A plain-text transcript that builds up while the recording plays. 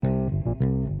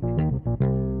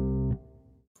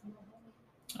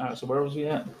All right, so where was we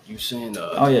at? You saying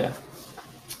Oh yeah.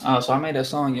 So I made that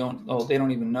song. They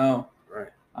don't even know. Right.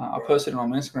 I posted it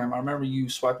on Instagram. I remember you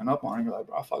swiping up on it. You're like,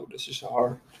 bro, I fuck with this. It's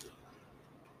hard.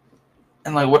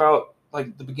 And like without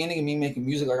like the beginning of me making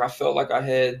music, like I felt like I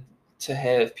had to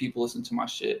have people listen to my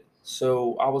shit.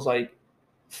 So I was like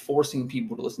forcing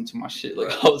people to listen to my shit.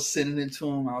 Like I was sending it to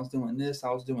them. I was doing this.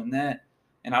 I was doing that.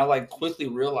 And I like quickly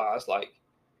realized like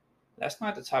that's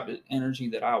not the type of energy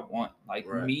that I want. Like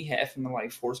me having to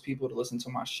like force people to listen to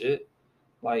my shit.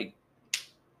 Like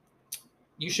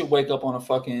you should wake up on a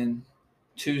fucking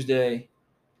Tuesday,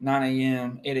 9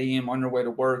 a.m., 8 a.m. on your way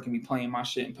to work and be playing my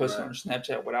shit and posting on your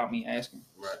Snapchat without me asking.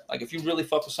 Right. Like if you really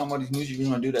fuck with somebody's music, you're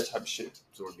gonna do that type of shit.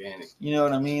 It's organic. You know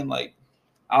what I mean? Like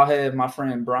I'll have my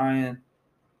friend Brian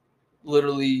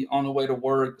literally on the way to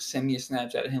work send me a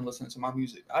Snapchat of him listening to my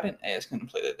music. I didn't ask him to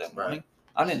play that morning. Right.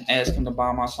 I didn't ask him to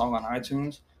buy my song on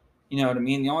iTunes. You know what I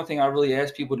mean? The only thing I really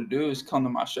ask people to do is come to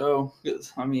my show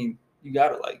because I mean you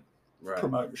gotta like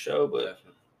promote your show, but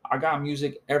definitely. I got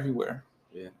music everywhere.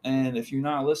 Yeah. And if you're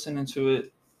not listening to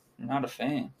it, you're not a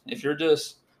fan. If you're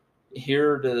just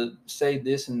here to say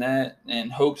this and that in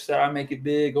hopes that I make it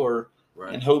big or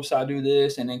in hopes I do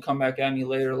this and then come back at me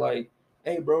later like,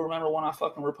 hey, bro, remember when I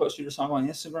fucking reposted your song on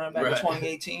Instagram back in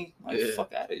 2018? Like,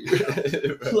 fuck out of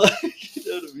here. Like, you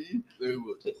know what I mean?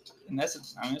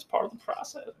 And it's part of the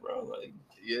process, bro. Like,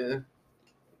 yeah.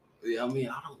 I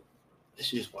mean, it's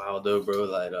just wild, though, bro.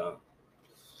 Like,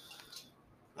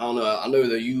 I don't know. I know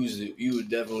that you were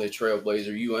definitely a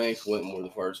trailblazer. You and Quentin were the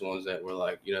first ones that were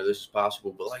like, you know, this is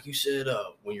possible. But like you said,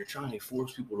 when you're trying to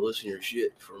force people to listen to your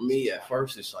shit, for me at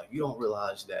first, it's like you don't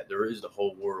realize that there is the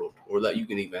whole world or that you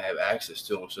can even have access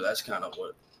to them. So that's kind of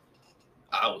what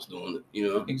I was doing, you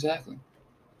know? Exactly.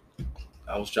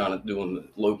 I was trying to do the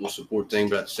local support thing,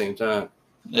 but at the same time,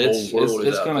 it's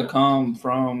going to come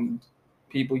from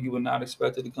people you would not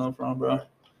expect it to come from, bro. Right.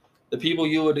 The people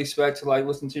you would expect to like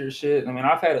listen to your shit. I mean,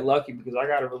 I've had it lucky because I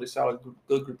got a really solid,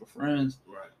 good group of friends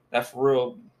that for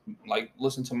real like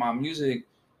listen to my music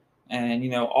and you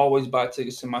know always buy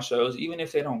tickets to my shows, even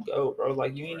if they don't go, bro.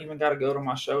 Like you ain't even got to go to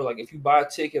my show. Like if you buy a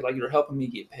ticket, like you're helping me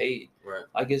get paid. Right.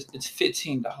 Like it's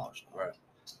 $15. Right.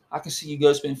 I can see you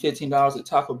go spend $15 at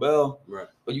Taco Bell, right?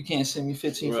 But you can't send me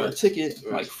 $15 for a ticket.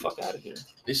 Right. Like fuck out of here.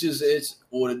 It's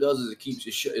what it does is it keeps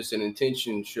it. It's an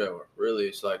intention shower. Really,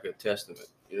 it's like a testament.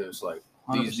 You know, it's like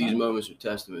these moments are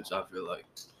testaments. I feel like,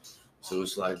 so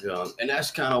it's like, and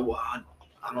that's kind of why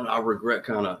I don't know. I regret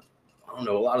kind of, I don't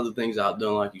know, a lot of the things I've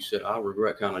done. Like you said, I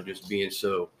regret kind of just being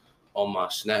so on my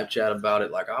Snapchat about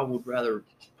it. Like I would rather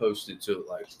post it to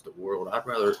like the world. I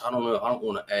don't know. I don't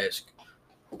want to ask.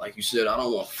 Like you said, I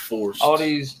don't want forced.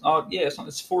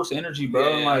 It's forced energy,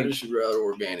 bro. Yeah, like, I just rather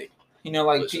organic. You know,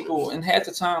 like people, and half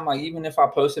the time, like even if I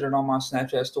posted it on my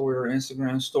Snapchat story or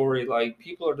Instagram story, like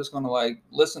people are just gonna like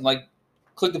listen, like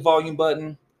click the volume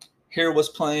button, hear what's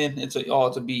playing. It's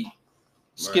a beat.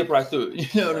 Skip right through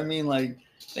it. You know what I mean? Like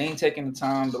they ain't taking the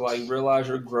time to like realize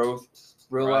your growth,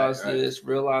 realize this,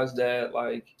 realize that.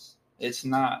 Like it's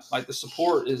not like the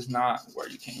support is not where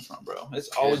you came from, bro. It's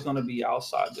always gonna be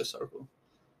outside this circle.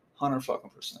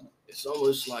 100%. It's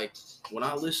almost like when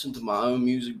I listen to my own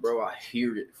music, bro, I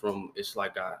hear it from. It's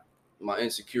like my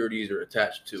insecurities are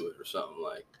attached to it or something.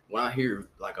 Like when I hear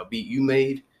like a beat you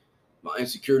made, my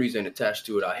insecurities ain't attached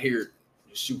to it. I hear it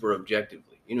super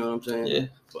objectively. You know what I'm saying? Yeah.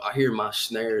 But I hear my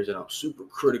snares and I'm super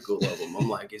critical of them. I'm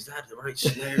like, is that the right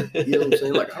snare? You know what I'm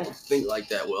saying? Like I don't think like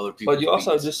that with other people. But you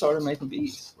also just started making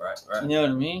beats. Right. You know what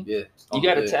I mean? Yeah. You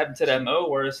got to tap into that mode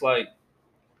where it's like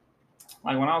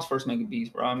when I was first making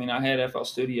beats, bro, I mean, I had FL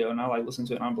Studio and I like listened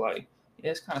to it and I'm like, yeah,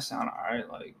 it's kind of sound all right.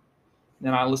 Like,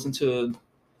 then I listened to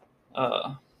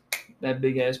that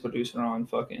big ass producer on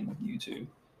fucking YouTube,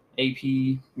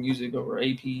 AP Music or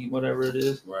AP, whatever it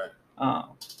is. Right.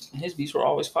 His beats were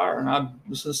always fire. And I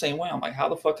was the same way. I'm like, how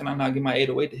the fuck can I not get my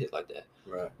 808 to hit like that?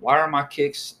 Right. Why are my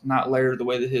kicks not layered the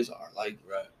way that his are? Like,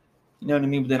 right. You know what I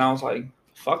mean? But then I was like,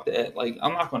 fuck that. Like,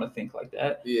 I'm not going to think like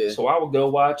that. Yeah. So I would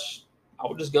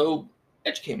just go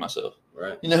educate myself.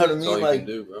 Right. You know what I mean? That's all you like, can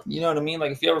do, bro. You know what I mean?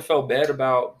 Like, if you ever felt bad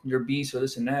about your beats or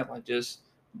this and that, like, just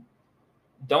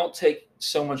don't take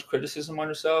so much criticism on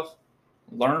yourself.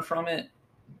 Learn from it.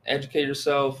 Educate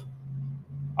yourself.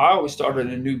 I always started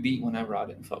a new beat whenever I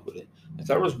didn't fuck with it. If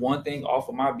there was one thing off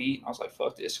of my beat, I was like,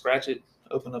 fuck this. Scratch it.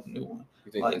 Open up a new one.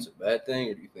 You think that's a bad thing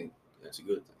or do you think that's a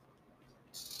good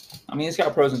thing? I mean, it's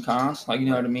got pros and cons. Like, you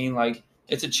know what I mean? Like,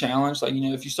 it's a challenge. Like, you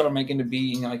know, if you start making the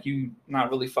beat and like you not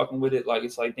really fucking with it, like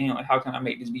it's like, damn, like how can I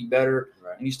make this beat better?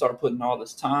 Right. And you start putting all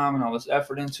this time and all this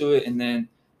effort into it, and then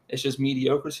it's just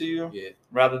mediocre to you. Yeah.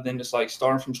 Rather than just like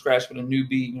starting from scratch with a new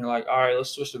beat and you're like, all right, let's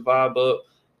switch the vibe up,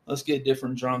 let's get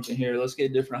different drums in here. Let's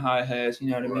get different hi-hats. You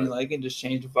know what I mean? Right. Like, it can just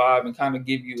change the vibe and kind of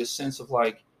give you a sense of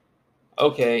like,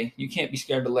 okay, you can't be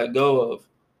scared to let go of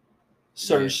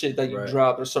certain shit that you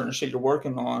dropped or certain shit you're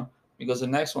working on, because the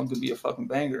next one could be a fucking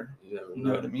banger. You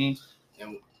know what I mean?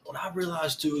 And what I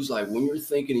realized too is like when you're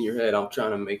thinking in your head, I'm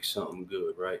trying to make something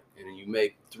good, right? And then you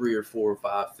make 3 or 4 or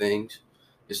 5 things.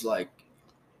 It's like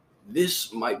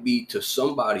this might be to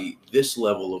somebody this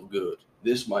level of good.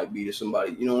 This might be to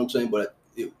somebody, you know what I'm saying? But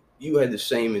you had the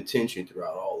same intention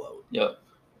throughout all of it. Yep.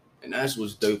 And that's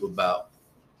what's dope about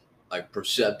like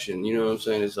perception. You know what I'm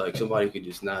saying? It's like somebody could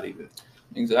just not even.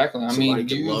 Exactly. I mean,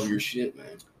 you love your shit,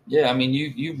 man. Yeah, I mean,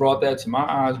 you brought that to my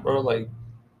eyes, bro. Like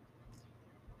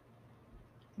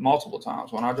multiple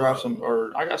times when I drop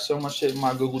I got so much shit in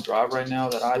my Google Drive right now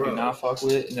that I do not fuck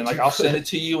with, and then like I'll send it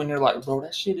to you, and you're like, bro,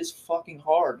 that shit is fucking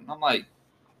hard, and I'm like,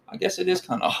 I guess it is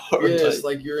kind of hard. Yeah, it's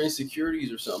like your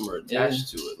insecurities or something are attached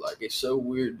to it. Like it's so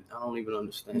weird. I don't even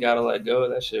understand. You gotta let go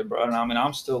of that shit, bro. And I mean,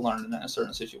 I'm still learning that in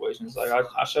certain situations. Like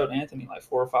I showed Anthony like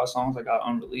 4 or 5 songs I got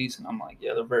unreleased, and I'm like,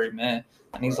 yeah, they're very meh.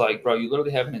 And he's like, bro, you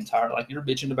literally have an entire like you're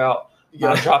bitching about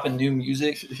not dropping new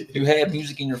music. You have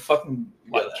music in your fucking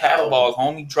like catalog,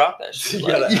 homie. Drop that shit. You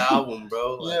got an album,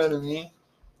 bro. Like, you know what I mean?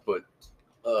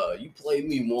 But you played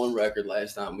me one record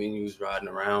last time me and you was riding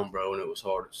around, bro, and it was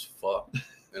hard as fuck.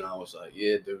 And I was like,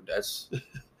 yeah, dude, that's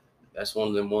one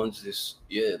of them ones.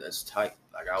 That's tight.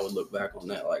 Like I would look back on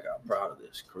that like I'm proud of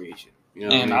this creation. You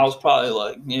know. And I was probably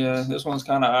like, yeah, this one's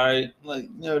kind of alright. Like,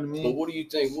 you know what I mean? But what do you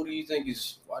think? What do you think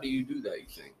is? Why do you do that? You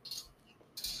think?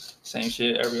 Same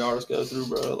shit every artist goes through,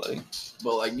 bro. Like,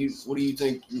 but like you, what do you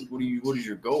think? What is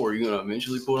your goal? Are you gonna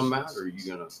eventually put them out, or are you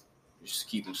gonna just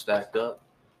keep them stacked up?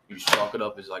 You just chalk it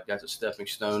up as like that's a stepping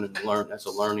stone and learn. That's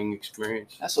a learning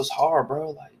experience. That's what's hard, bro.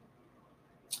 Like.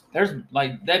 There's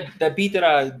like that beat that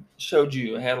I showed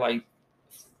you. It had like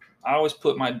I always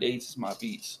put my dates as my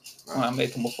beats when I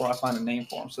make them before I find a name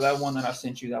for them. So that one that I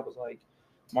sent you that was like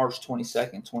March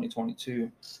 22nd,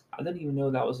 2022. I didn't even know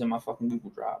that was in my fucking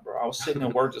Google Drive, bro. I was sitting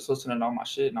at work just listening to all my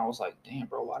shit, and I was like, damn,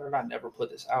 bro, why did I never put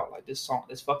this out? Like this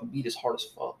fucking beat is hard as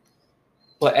fuck.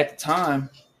 But at the time,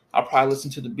 I probably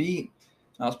listened to the beat,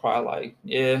 and I was probably like,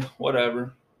 yeah,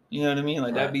 whatever. You know what I mean?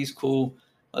 Like that beat's cool.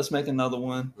 Let's make another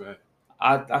one. Right.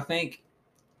 I think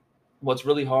what's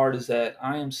really hard is that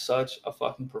I am such a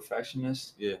fucking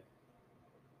perfectionist. Yeah.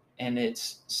 And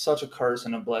it's such a curse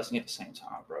and a blessing at the same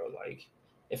time, bro. Like,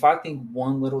 if I think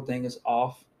one little thing is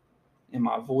off in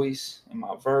my voice, in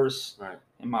my verse,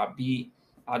 in my beat,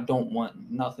 I don't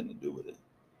want nothing to do with it.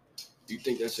 You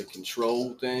think that's a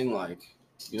control thing? Like,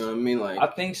 you know what I mean? Like, I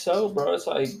think so, bro. It's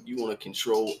like you want to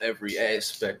control every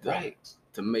aspect of it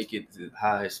to make it the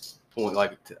highest point,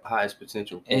 like the highest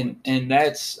potential point. And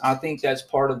that's, I think that's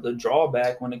part of the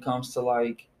drawback when it comes to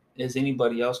like, is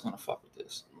anybody else gonna fuck with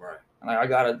this? Right. And like I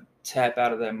gotta tap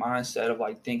out of that mindset of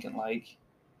like thinking like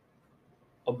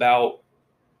about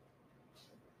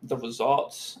the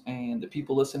results and the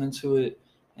people listening to it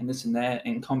and this and that,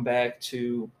 and come back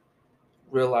to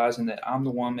realizing that I'm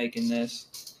the one making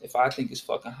this. If I think it's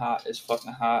fucking hot, it's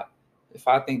fucking hot. If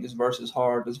I think this verse is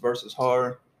hard, this verse is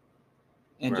hard.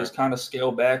 And just kind of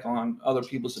scale back on other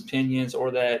people's opinions or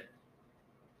that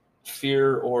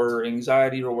fear or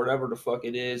anxiety or whatever the fuck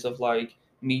it is of like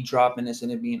me dropping this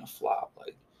and it being a flop.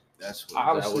 Like that's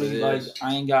obviously that like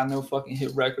I ain't got no fucking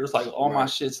hit records. Like all my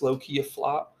shit's low key a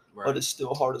flop, but it's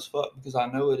still hard as fuck because I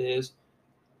know it is.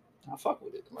 I fuck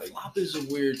with it. Like flop is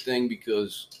a weird thing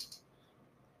because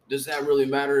does that really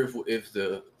matter if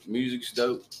the music's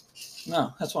dope?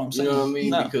 No, that's what I'm saying. You know what I mean?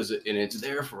 No. Because it's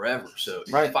there forever. So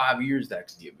in 5 years that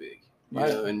could get big. You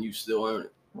know, and you still own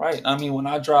it. Right. I mean, when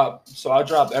I drop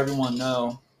Everyone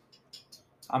Know.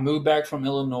 I moved back from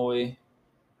Illinois.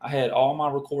 I had all my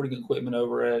recording equipment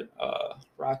over at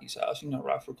Rocky's house. You know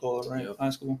Rockford Cola, right? Yep. High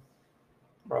school.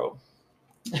 Bro.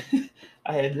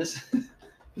 I had this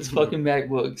fucking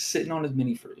MacBook sitting on his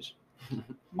mini fridge.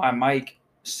 My mic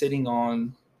sitting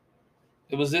on,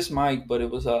 it was this mic, but it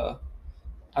was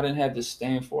I didn't have this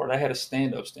stand for it. I had a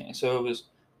stand-up stand. So it was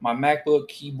my MacBook,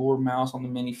 keyboard, mouse on the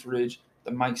mini fridge,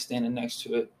 the mic standing next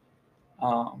to it.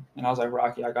 And I was like,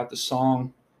 Rocky, I got the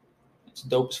song. It's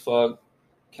dope as fuck.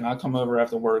 Can I come over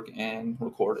after work and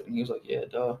record it? And he was like, yeah,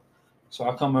 duh. So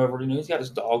I come over. You know, he's got his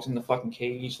dogs in the fucking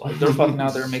cage. Like, they're fucking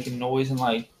out there making noise. And,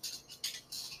 like,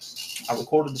 I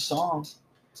recorded the song.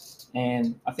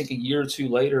 And I think a year or two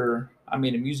later, I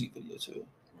made a music video to it.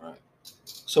 Right.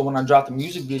 So when I dropped the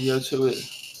music video to it,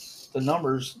 the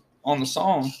numbers on the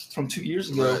song from 2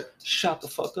 years ago shot the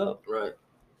fuck up. Right.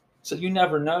 So you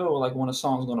never know, like, when a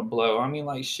song's going to blow. I mean,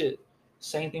 like, shit.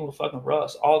 Same thing with fucking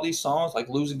Russ. All these songs like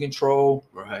Losing Control,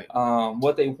 Right.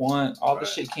 What They Want, all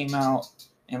this Right. shit came out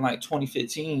in like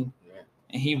 2015. Yeah.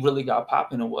 And he really got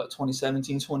popping in what,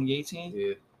 2017, 2018?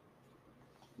 Yeah.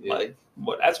 Yeah. Like,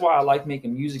 what? That's why I like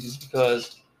making music, is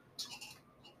because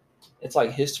it's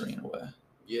like history in a way.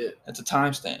 Yeah. It's a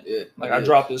timestamp. Yeah. Like, I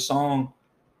dropped this song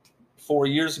 4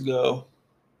 years ago.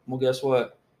 Well, guess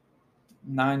what?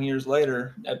 9 years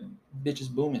later, that bitch is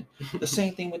booming. The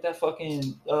same thing with that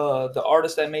fucking the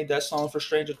artist that made that song for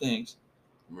Stranger Things.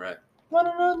 Right.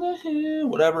 Running on the hill,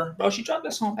 whatever, bro. She dropped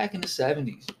that song back in the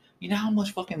 70s. You know how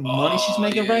much fucking money she's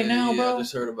making right now, bro? I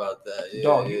just heard about that. Yeah,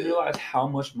 dog, you realize how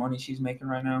much money she's making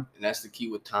right now? And that's the key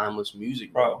with timeless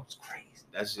music, bro. It's crazy.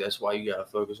 That's why you gotta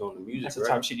focus on the music. That's the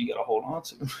type of shit you gotta hold on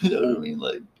to. You know what I mean?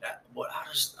 Like, but I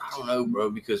don't know, bro,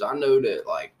 because I know that,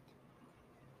 like,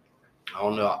 I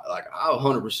don't know, like, I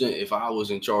 100%, if I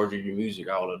was in charge of your music,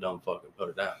 I would have done fucking put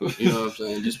it out. You know what I'm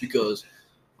saying? Just because,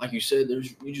 like you said,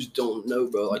 you just don't know,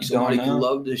 bro. Like, somebody could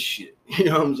love this shit. You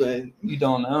know what I'm saying? You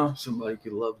don't know. Somebody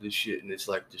could love this shit, and it's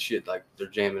like the shit like they're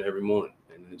jamming every morning,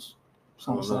 and it's.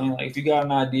 So I'm saying, like, if you got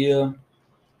an idea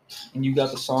and you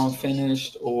got the song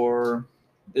finished or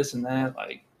this and that,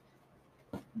 like,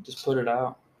 just put it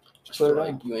out. Just put it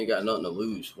out. You ain't got nothing to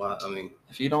lose. Why? I mean,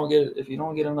 if you don't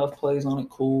get enough plays on it,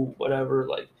 cool, whatever.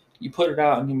 Like, you put it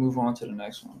out and you move on to the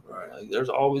next one. Right. Like, there's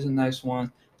always the next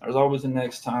one. There's always the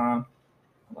next time.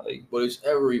 Like, but it's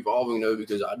ever evolving though,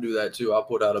 because I do that too. I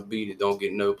put out a beat that don't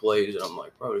get no plays, and I'm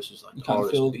like, bro, this is like the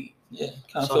hardest beat. Yeah,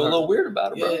 kind of feel a little weird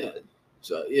about it, bro. Yeah.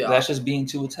 So yeah, that's just being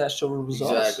too attached to the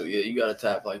results. Exactly. Yeah, you gotta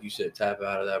tap, like you said, tap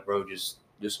out of that, bro. Just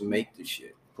make the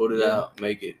shit. Put it out,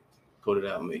 make it. Put it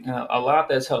out, make it. A lot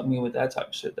that's helped me with that type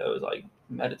of shit though is like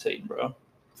meditating, bro.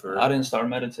 I didn't start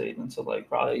meditating until like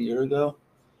probably a year ago,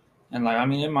 and like, I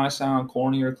mean, it might sound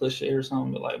corny or cliche or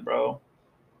something, but like, bro,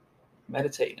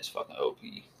 meditating is fucking OP.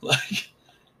 Like,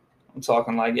 I'm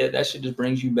talking like, yeah, that shit just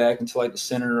brings you back into like the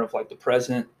center of like the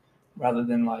present, rather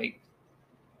than like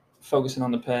focusing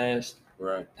on the past.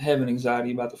 Right. Having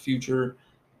anxiety about the future,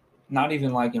 not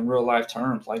even like in real life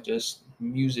terms, like just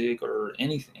music or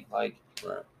anything. Like,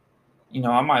 right. You know,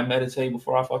 I might meditate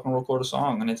before I fucking record a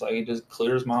song, and it's like, it just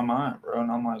clears my mind, bro.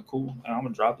 And I'm like, cool, and I'm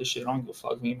gonna drop this shit. I don't give a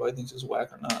fuck if anybody thinks it's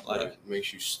whack or not. Like, it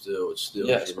makes you still. It's still.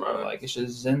 Yes, bro. Mind. Like, it's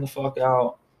just zen the fuck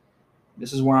out.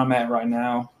 This is where I'm at right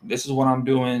now. This is what I'm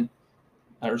doing.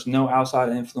 There's no outside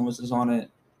influences on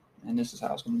it, and this is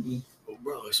how it's gonna be.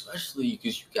 Bro, especially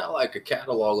because you got like a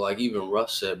catalog, like even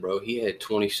Russ said, bro. He had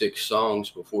 26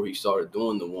 songs before he started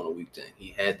doing the 1 a week thing.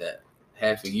 He had that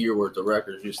half a year worth of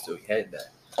records just so he had that.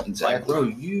 Exactly. Like, bro,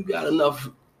 you got enough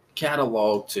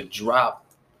catalog to drop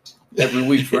every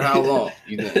week for how long?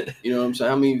 You think? You know what I'm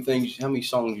saying? How many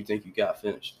songs you think you got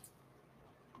finished?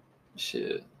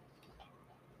 Shit.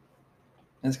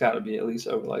 It's got to be at least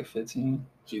over like 15.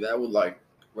 See, that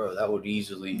would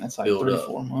easily that's like build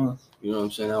 3-4 months. You know what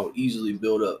I'm saying? That would easily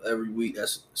build up every week.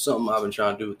 That's something I've been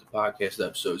trying to do with the podcast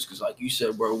episodes. Because like you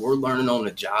said, bro, we're learning on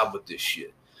the job with this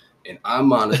shit. And I'm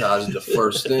monetizing the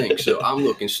first thing. So I'm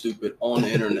looking stupid on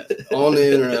the internet. On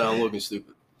the internet, I'm looking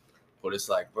stupid. But it's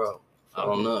like, bro, I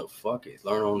don't know. Fuck it.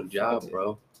 Learn on the job,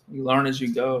 bro. You learn as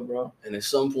you go, bro. And at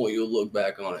some point, you'll look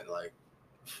back on it like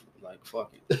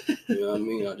fuck it. You know what I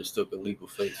mean? I just took a leap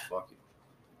of faith. Fuck it.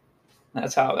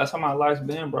 That's how my life's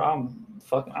been, bro.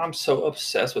 I'm so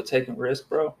obsessed with taking risks,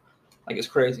 bro. Like, it's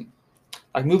crazy.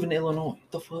 Like moving to Illinois.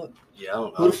 What the fuck? Yeah, I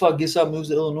don't know. Who the fuck gets up and moves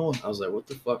to Illinois? I was like, what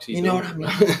the fuck's he doing? You know what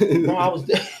I mean? Bro, I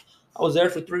was there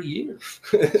for 3 years.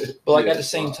 But like, at the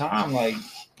same time, like,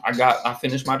 I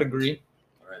finished my degree.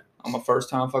 Right. I'm a first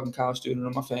time fucking college student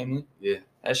in my family. Yeah.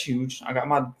 That's huge. I got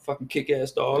my fucking kick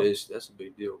ass dog. That's a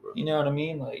big deal, bro. You know what I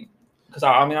mean? Like, because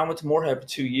I went to Moorhead for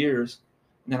 2 years.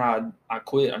 And then I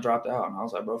quit. I dropped out. And I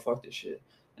was like, bro, fuck this shit.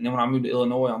 And then when I moved to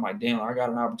Illinois, I'm like, damn, I got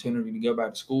an opportunity to go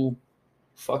back to school.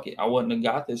 Fuck it. I wouldn't have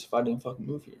got this if I didn't fucking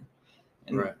move here.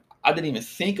 And right. I didn't even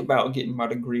think about getting my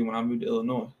degree when I moved to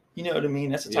Illinois. You know what I mean?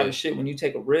 That's the type of shit when you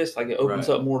take a risk, like, it opens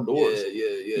up more doors.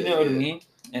 Yeah. You know what I mean?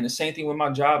 And the same thing with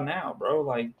my job now, bro.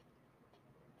 Like,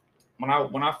 when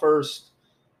I first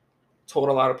told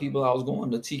a lot of people I was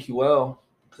going to TQL,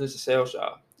 because it's a sales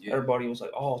job. Yeah. Everybody was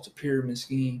like, oh, it's a pyramid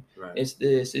scheme. Right. It's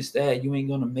this, it's that. You ain't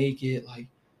going to make it. Like,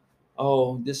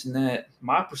 oh, this and that.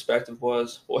 My perspective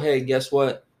was, well, hey, guess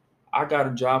what? I got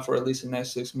a job for at least the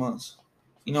next 6 months.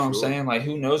 You know what I'm saying? Like,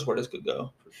 who knows where this could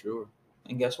go? For sure.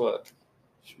 And guess what?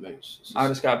 I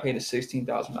just got paid a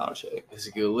 $16,000 check. That's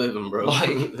a good living, bro.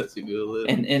 Like, that's a good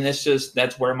living. And it's just,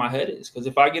 that's where my head is. Because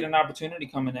if I get an opportunity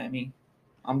coming at me,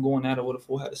 I'm going at it with a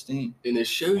full head of steam. And it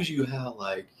shows you how,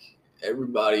 like,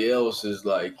 everybody else is,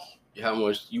 like, how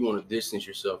much you want to distance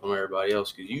yourself from everybody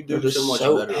else because you do They're so much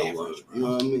so better average, alone. bro. You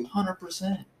know what I mean?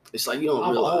 100%. It's like you don't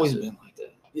I've realize always it. been like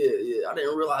that. Yeah. I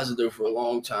didn't realize it there for a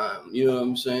long time. You know what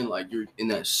I'm saying? Like you're in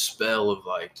that spell of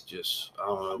like just I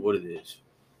don't know what it is.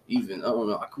 Even I don't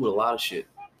know. I quit a lot of shit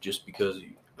just because of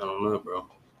you. I don't know, bro.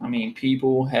 I mean,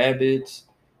 people, habits,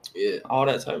 Yeah, all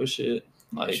that type of shit.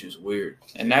 like, it's just weird.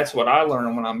 And that's what I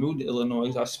learned when I moved to Illinois.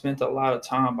 Because I spent a lot of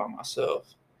time by myself.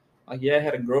 Like, yeah, I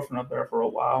had a girlfriend up there for a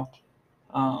while.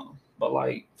 But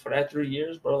like for that 3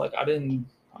 years, bro, like I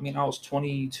was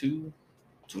 22,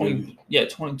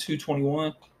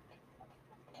 21,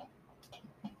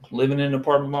 living in an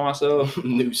apartment by myself.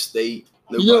 New state.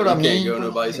 You know what I mean? Can't go to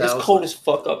nobody's house. It's cold as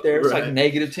fuck up there. It's Right. like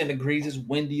negative 10 degrees. It's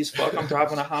windy as fuck. I'm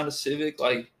driving a Honda Civic,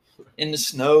 like in the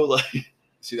snow. Like,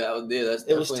 see, that's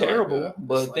it was terrible. Like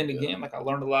but then again, like I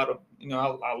learned a lot of,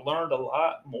 I learned a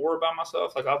lot more about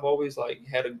myself. Like I've always like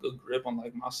had a good grip on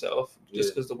like myself,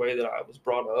 just because the way that I was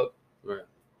brought up. Right.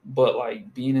 But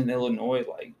like being in Illinois,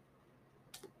 like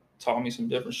taught me some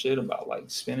different shit about like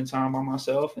spending time by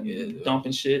myself and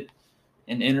dumping shit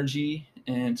and energy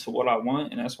into what I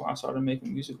want, and that's why I started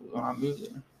making music when I moved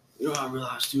there. You know, I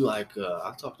realized too, like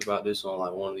I talked about this on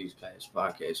like one of these past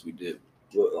podcasts we did,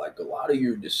 but like a lot of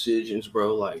your decisions,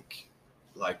 bro, like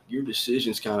your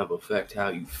decisions kind of affect how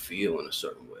you feel in a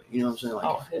certain way. You know what I'm saying? Like,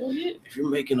 oh hell yeah! If you're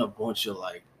making a bunch of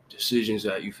like decisions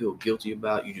that you feel guilty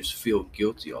about, you just feel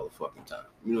guilty all the fucking time.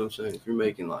 You know what I'm saying? If you're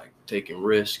making like taking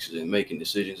risks and making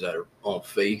decisions that are on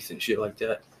faith and shit like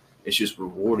that, it's just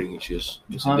rewarding. It's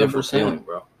a different feeling,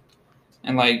 bro.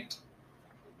 And like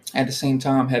at the same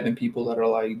time, having people that are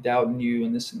like doubting you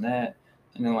and this and that,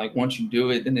 and then like once you do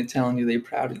it, then they're telling you they're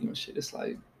proud of you and shit. It's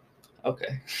like,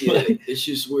 okay, yeah, it's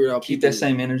just weird. How keep that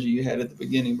same energy you had at the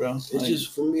beginning, bro. It's like,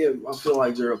 just for me, I feel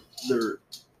like their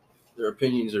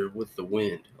opinions are with the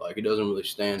wind. Like it doesn't really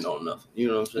stand on nothing. You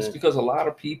know what I'm saying? It's because a lot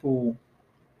of people,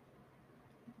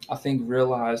 I think,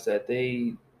 realize that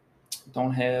they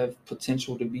don't have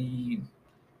potential to be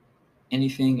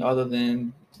anything other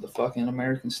than the fucking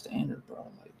American standard, bro.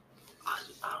 Like,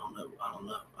 I don't know.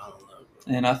 Bro.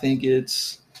 And I think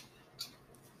it's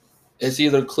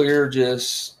either clear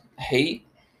just hate,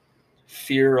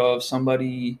 fear of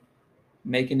somebody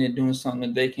making it doing something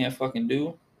that they can't fucking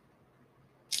do,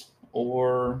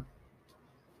 or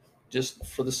just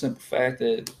for the simple fact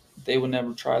that they would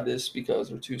never try this because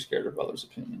they're too scared of others'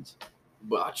 opinions.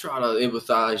 But I try to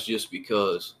empathize just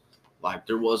because, like,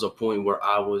 there was a point where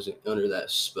I wasn't under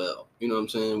that spell. You know what I'm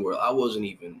saying? Where I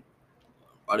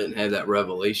didn't have that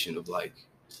revelation of, like,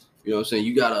 you know what I'm saying?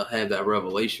 You got to have that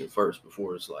revelation first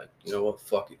before it's like, you know what?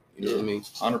 Fuck it. You know what I mean?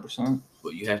 100%.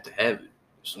 But you have to have it.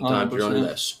 Sometimes 100%. You're under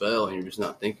that spell and you're just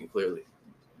not thinking clearly.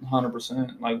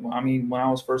 100%. Like, I mean, when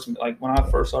I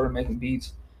first started making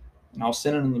beats and I was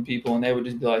sending them to people and they would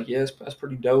just be like, yes, that's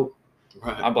pretty dope.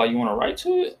 Right. I'd be like, you want to write to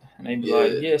it? And they'd be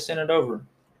like, yeah, send it over.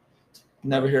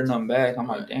 Never hear nothing back. I'm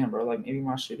like, damn, bro, like maybe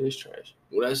my shit is trash.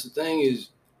 Well, that's the thing is,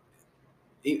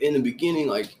 in the beginning,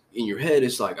 like in your head,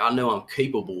 it's like, I know I'm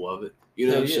capable of it.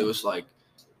 You know, so it's like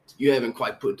you haven't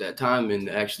quite put that time in.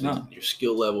 Actually, your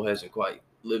skill level hasn't quite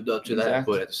lived up to that.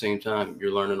 But at the same time,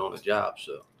 you're learning on the job.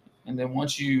 So, and then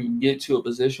once you get to a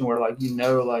position where, like, you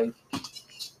know, like,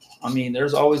 I mean,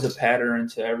 there's always a pattern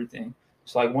to everything.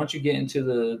 So, like, once you get into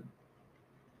the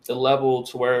level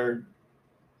to where,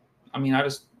 I mean, I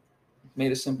just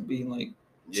made a simple beat in like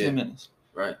 10 minutes.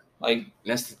 Right. Like,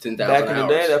 that's the 10,000 back in the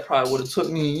day, that probably would have took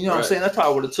me, you know what I'm saying? That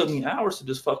probably would have took me hours to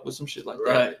just fuck with some shit like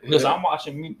that. Because I'm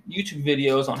watching YouTube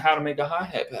videos on how to make a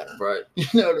hi-hat pattern. Right. You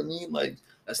know what I mean? Like,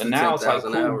 that's but the now it's like,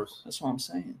 cool. hours. That's what I'm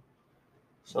saying.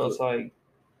 So it's like,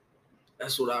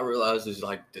 that's what I realized is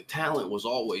like the talent was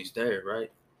always there, right?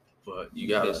 But you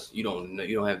gotta, you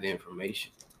don't have the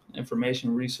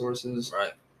information, resources,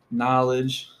 right?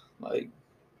 Knowledge, like.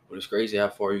 But it's crazy how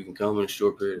far you can come in a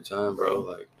short period of time, bro.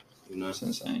 Like, you know, it's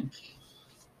insane.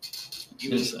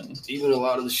 Even a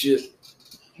lot of the shit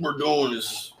we're doing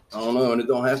is, I don't know, and it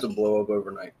don't have to blow up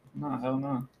overnight. No, hell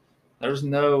no. There's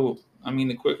no, I mean,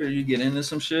 the quicker you get into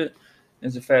some shit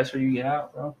is the faster you get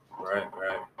out, bro. Right.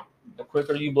 The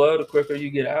quicker you blow, the quicker you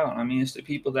get out. I mean, it's the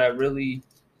people that really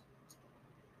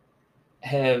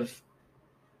have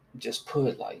just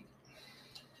put like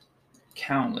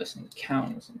countless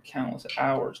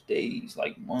hours, days,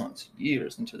 like months,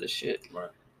 years into this shit.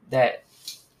 Right. That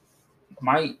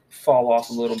might fall off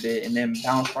a little bit and then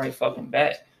bounce right fucking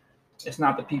back. It's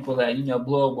not the people that, you know,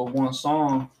 blow up with one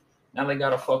song. Now they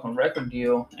got a fucking record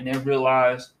deal and they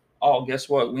realize, oh, guess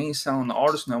what? We ain't selling the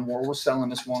artist no more. We're selling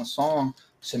this one song.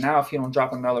 So now if you don't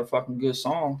drop another fucking good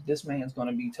song, this man's going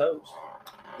to be toast.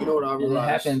 You know what I realized? And it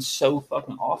happens so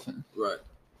fucking often. Right.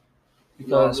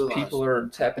 because people are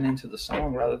tapping into the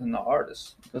song rather than the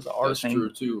artist. Because the artist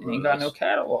ain't got no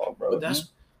catalog, bro. But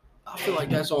I feel like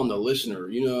that's on the listener.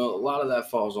 You know, a lot of that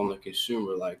falls on the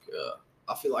consumer. Like,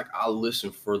 I feel like I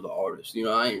listen for the artist. You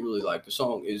know, I ain't really like the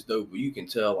song is dope, but you can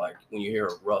tell like when you hear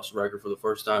a Russ record for the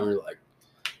first time, you're like,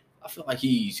 I feel like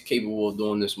he's capable of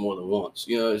doing this more than once.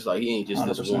 You know, it's like he ain't just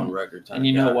 100%. This one record type. And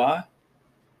you know why?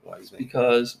 Why you think?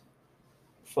 Because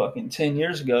fucking 10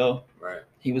 years ago, right,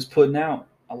 he was putting out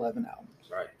 11 albums.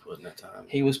 Right, putting that time.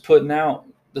 He was putting out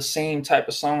the same type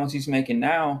of songs he's making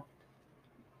now,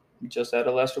 just at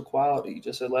a lesser quality,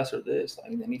 just at lesser this.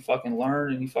 Like, then he fucking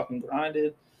learned and he fucking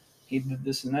grinded. He did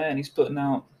this and that, and he's putting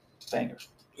out bangers.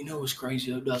 You know what's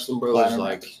crazy though, Dustin, bro? Is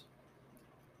like,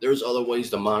 there's other ways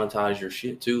to monetize your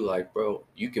shit too. Like, bro,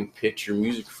 you can pitch your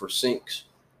music for syncs.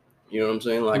 You know what I'm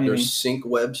saying? Like, there's sync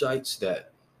websites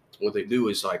that what they do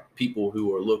is like people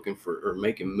who are looking for or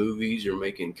making movies or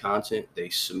making content, they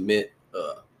submit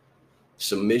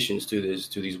submissions to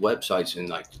these websites, and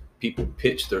like people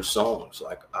pitch their songs.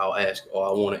 Like, I'll ask, I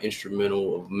want an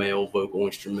instrumental, of male vocal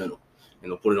instrumental, and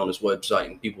they'll put it on this website,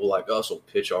 and people like us will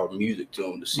pitch our music to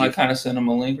them to see. Might kind of send them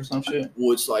a link or some shit.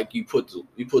 Well, it's like you put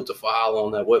the file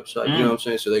on that website. You know what I'm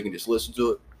saying? So they can just listen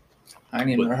to it. I ain't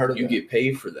even heard of that. You get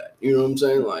paid for that. You know what I'm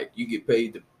saying? Like, you get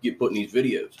paid to get put in these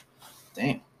videos.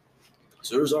 Damn.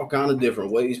 So there's all kind of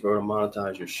different ways, bro, to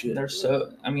monetize your shit.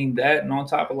 That, and on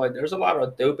top of like, there's a lot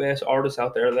of dope ass artists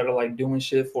out there that are like doing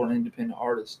shit for an independent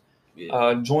artist.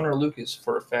 Yeah. Joyner Lucas,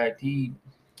 for a fact, he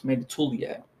made the Tuli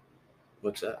app.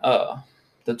 What's that?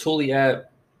 The Tuli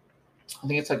app, I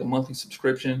think it's like a monthly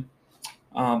subscription,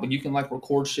 but you can like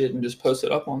record shit and just post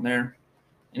it up on there.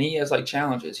 And he has like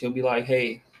challenges. He'll be like,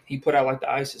 hey, he put out like the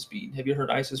ISIS beat. Have you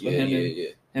heard ISIS with him?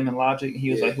 Him and Logic.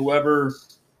 He was like, whoever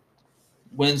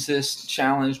wins this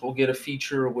challenge will get a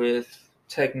feature with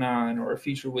Tech-9 or a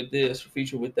feature with this or a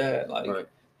feature with that. Like,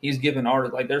 he's giving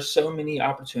artists, like, there's so many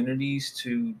opportunities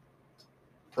to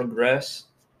progress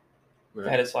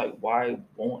that it's like, why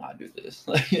won't I do this?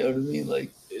 Like, you know what I mean?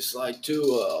 Like, it's like too,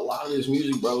 a lot of this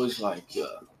music, bro, is like,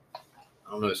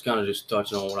 I don't know, it's kind of just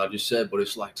touching on what I just said, but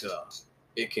it's like,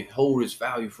 it can hold its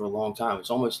value for a long time. It's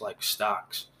almost like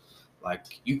stocks.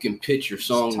 Like, you can pitch your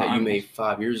song that you made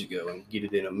 5 years ago and get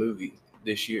it in a movie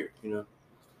this year, you know?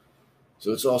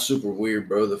 So it's all super weird,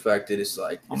 bro. The fact that it's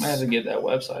like, I'm gonna have to get that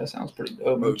website. It sounds pretty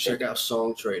dope. Bro, check out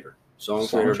Songtrader.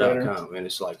 Songtrader.com. And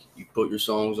it's like, you put your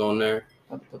songs on there.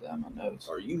 I have to put that in my notes.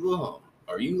 Are you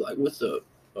like with the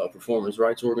performance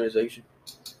rights organization?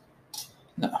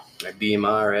 No. Like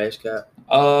BMI or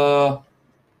ASCAP?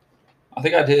 I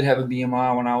think I did have a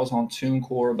BMI when I was on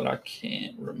TuneCore, but I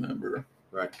can't remember.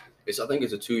 Right. I think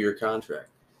it's a 2-year contract.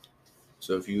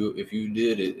 So if you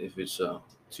did it, if it's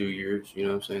 2 years, you know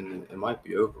what I'm saying, it might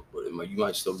be over, but you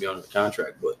might still be under the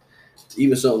contract. But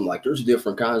even something like, there's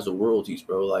different kinds of royalties,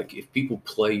 bro. Like, if people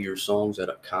play your songs at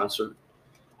a concert,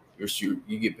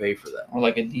 you get paid for that. Or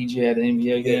like a DJ at an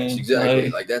NBA game. Yes, exactly.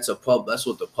 Like, that's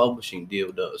what the publishing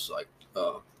deal does. Like,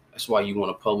 that's why you want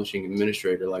a publishing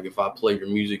administrator. Like, if I play your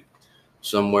music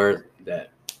somewhere that,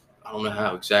 I don't know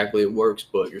how exactly it works,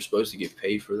 but you're supposed to get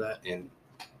paid for that, and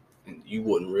you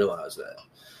wouldn't realize that.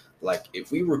 Like,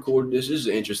 if we recorded this is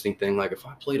an interesting thing. Like, if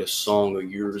I played a song of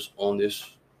yours on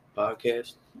this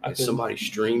podcast and somebody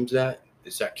streams that,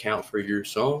 does that count for your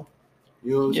song?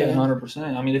 You know what I'm saying?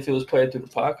 100%. I mean, if it was played through the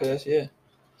podcast, yeah.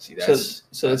 See,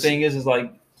 so the thing is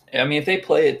like, I mean, if they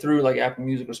play it through like Apple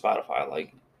Music or Spotify,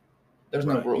 like, there's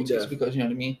no royalties because, you know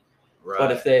what I mean? Right.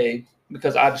 But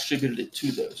because I distributed it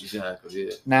to those. Exactly,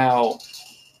 yeah. Now,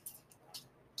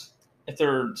 if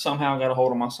they're somehow got a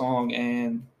hold of my song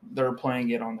and they're playing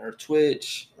it on their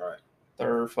Twitch, right?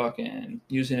 They're fucking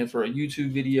using it for a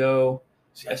YouTube video.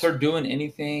 If they're doing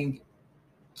anything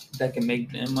that can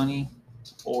make them money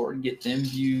or get them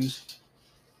views,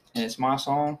 and it's my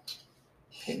song,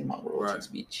 pay me my royalties,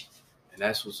 bitch. And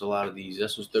that's what's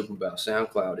dope about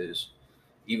SoundCloud is,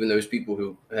 even those people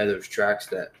who had those tracks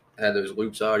that had those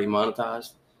loops already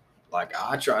monetized. Like,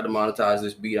 I tried to monetize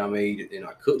this beat I made and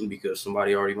I couldn't because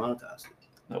somebody already monetized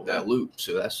it. That loop.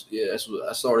 So that's what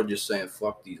I started just saying,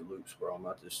 fuck these loops, bro. I'm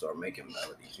about to start making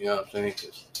melodies. You know what I'm saying?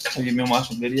 Have you been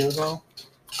watching videos on?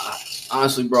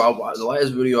 Honestly, bro, the last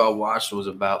video I watched was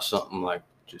about something like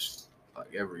just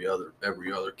like every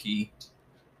other key.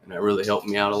 And that really helped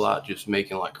me out a lot, just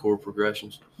making like chord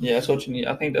progressions. Yeah, that's what you need.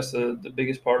 I think that's the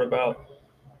biggest part about,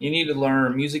 you need to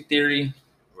learn music theory,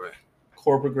 right?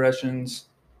 Chord progressions.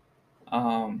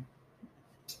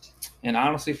 And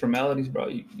honestly, for melodies, bro,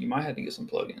 you might have to get some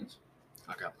plugins.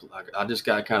 I just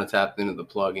got kind of tapped into the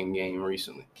plugin game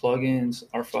recently. Plugins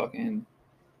are fucking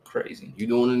crazy. You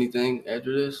doing anything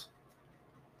after this?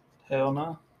 Hell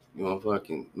no. You want to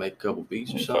fucking make a couple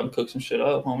beats or Fucking something? cook some shit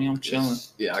up, homie. I'm chilling.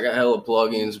 Yeah, I got hella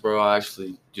plugins, bro. I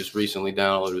actually just recently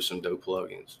downloaded some dope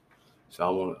plugins. So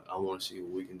I wanna see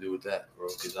what we can do with that, bro.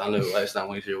 Because I know last time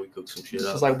we was here, we cooked some shit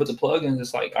up. It's like with the plugins,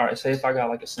 it's like, all right, say if I got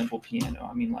like a simple piano.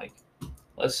 I mean, like,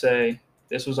 let's say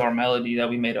this was our melody that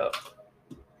we made up.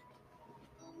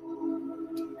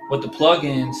 With the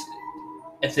plugins,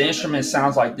 if the instrument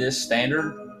sounds like this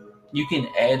standard, you can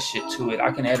add shit to it.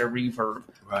 I can add a reverb.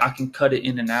 Right. I can cut it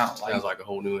in and out. Sounds like a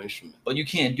whole new instrument. But you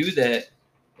can't do that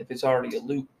if it's already a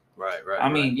loop. Right. I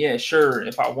mean, yeah, sure.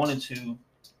 If I wanted to,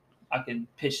 I could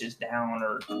pitch this down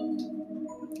or.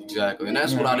 Exactly, and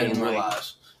that's what I didn't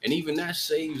realize. And even that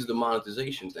saves the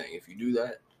monetization thing. If you do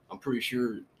that, I'm pretty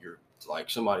sure you're like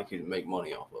somebody could make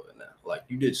money off of it now. Like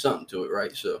you did something to it,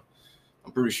 right? So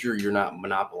I'm pretty sure you're not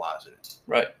monopolizing it.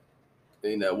 Right.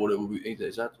 Ain't that what it would be?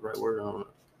 Is that the right word? I don't know.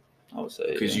 I would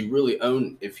say because you really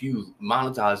own. If you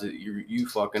monetize it, you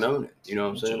fucking own it. You know what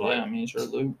I'm saying? Yeah, I mean, it's your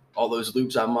loop. All those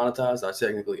loops I monetized, I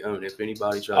technically own. If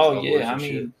anybody tries, oh yeah, I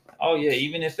mean, oh yeah.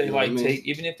 Even if they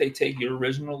even if they take your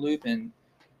original loop and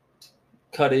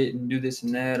cut it and do this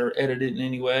and that or edit it in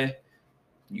any way,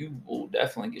 you will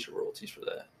definitely get your royalties for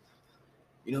that.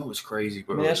 You know what's crazy,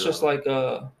 bro? I mean, that's just like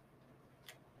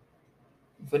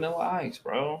Vanilla Ice,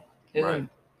 bro. Right.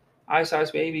 Ice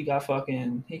Ice Baby got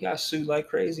sued like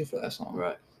crazy for that song.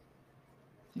 Right.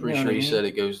 Pretty sure he said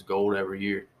it goes to gold every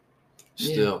year.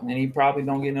 Still. Yeah, and he probably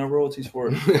don't get no royalties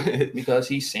for it because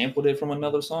he sampled it from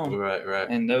another song. Right.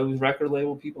 And those record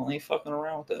label people ain't fucking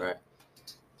around with that. Right.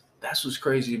 That's what's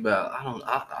crazy about. I'm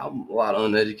a lot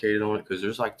uneducated on it because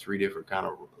there's like 3 different kind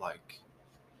of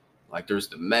like there's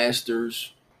the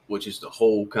masters, which is the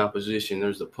whole composition.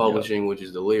 There's the publishing, which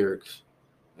is the lyrics,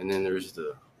 and then there's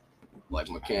the like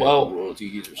mechanical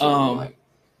royalties or something like.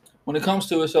 When it comes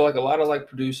to it, so like a lot of like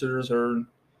producers or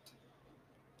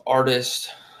artists,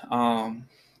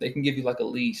 they can give you like a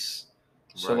lease.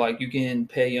 So like you can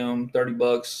pay them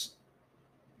 $30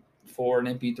 for an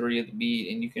MP3 of the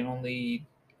beat, and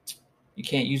you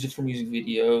can't use it for music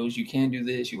videos. You can't do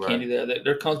this. You can't do that.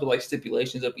 There comes with like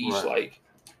stipulations of each like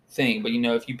thing. But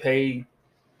if you pay,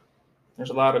 there's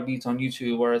a lot of beats on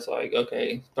YouTube where it's like,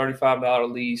 okay,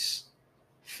 $35 lease,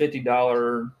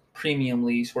 $50 premium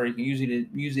lease where you can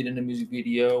use it in a music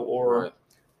video or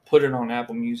put it on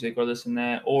Apple Music or this and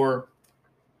that, or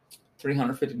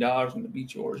 $350 and the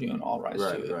beat's yours. You own all rights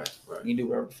to it. Right. You can do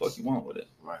whatever the fuck you want with it.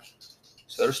 Right.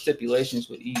 So there's stipulations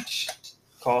with each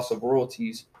cost of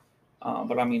royalties.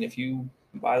 But I mean, if you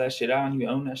buy that shit out and you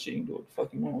own that shit, you can do what the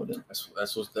fuck you want with it.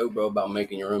 That's what's dope, bro, about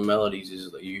making your own melodies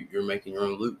is that you're making your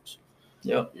own loops.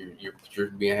 Yep. You're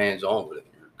being hands on with it.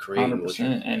 You're creating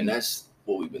 100%, and that's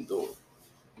what we've been doing.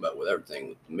 About with everything,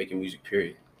 with making music,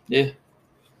 period. Yeah.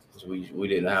 So we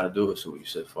didn't know how to do it, so we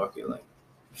said, fuck it, like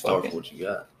start with what you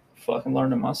got. Fucking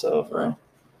learned it myself, bro.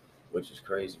 Which is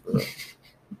crazy, bro.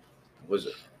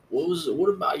 What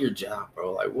about your job,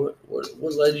 bro? Like what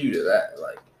led you to that?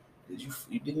 Like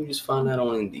didn't you just find that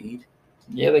on Indeed?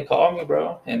 Yeah, they called me,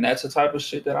 bro. And that's the type of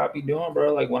shit that I be doing,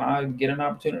 bro. Like when I get an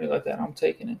opportunity like that, I'm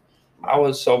taking it. When I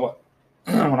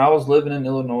was living in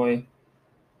Illinois,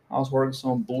 I was working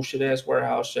some bullshit ass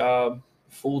warehouse job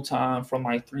full time from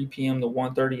like 3 p.m. to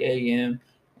 1:30 a.m.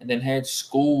 and then had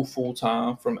school full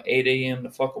time from 8 a.m. to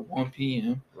fucking 1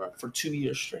 p.m. For 2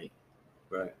 years straight.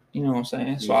 Right. You know what I'm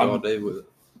saying? So all day with it.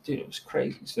 Dude, it was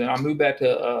crazy. So then I moved back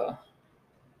to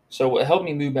so what helped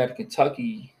me move back to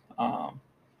Kentucky,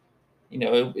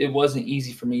 it wasn't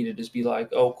easy for me to just be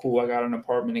like, oh cool, I got an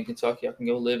apartment in Kentucky I can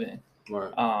go live in.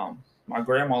 Right. My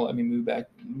grandma let me move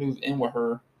in with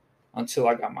her until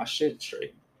I got my shit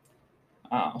straight.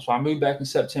 So I moved back in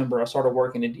September. I started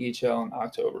working at DHL in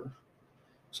October.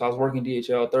 So I was working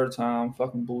DHL third time,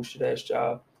 fucking bullshit ass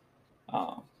job.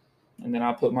 And then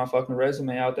I put my fucking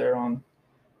resume out there on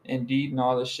Indeed and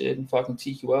all this shit, and fucking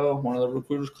TQL. One of the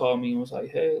recruiters called me and was like,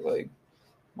 hey, like,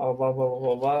 blah, blah, blah, blah,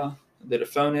 blah, blah. I did a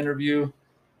phone interview.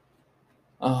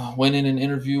 Went in an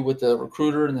interview with the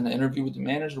recruiter and then an interview with the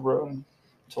manager, bro. And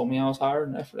told me I was hired,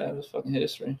 and after that, it was fucking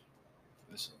history.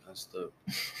 That's dope.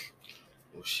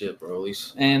 Well, shit, bro. At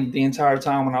least. And the entire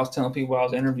time when I was telling people I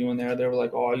was interviewing there, they were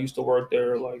like, "Oh, I used to work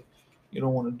there. Like, you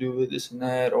don't want to do it, this and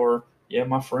that." Or, "Yeah,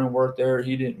 my friend worked there.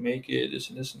 He didn't make it, this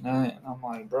and this and that." And I'm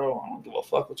like, "Bro, I don't give a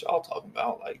fuck what y'all talking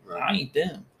about. Like, I ain't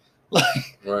them.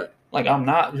 Like, I'm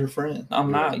not your friend. I'm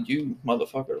not you,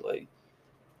 motherfucker. Like,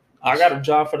 I got a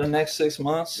job for the next 6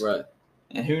 months. Right.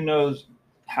 And who knows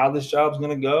how this job's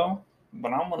gonna go?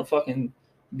 But I'm gonna fucking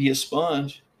be a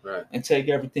sponge." Right. And take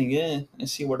everything in and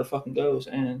see where the fucking goes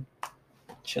and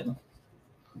chilling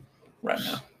right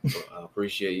now. I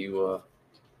appreciate you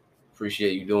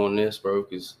doing this, bro,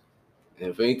 because And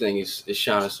if anything, it's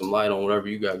shining some light on whatever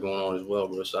you got going on as well,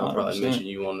 bro. So I'll probably 100%. mention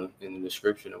you in the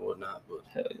description and whatnot. But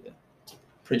hell yeah,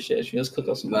 appreciate you. Let's cook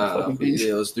up some motherfucking beef.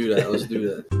 Yeah, let's do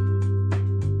that.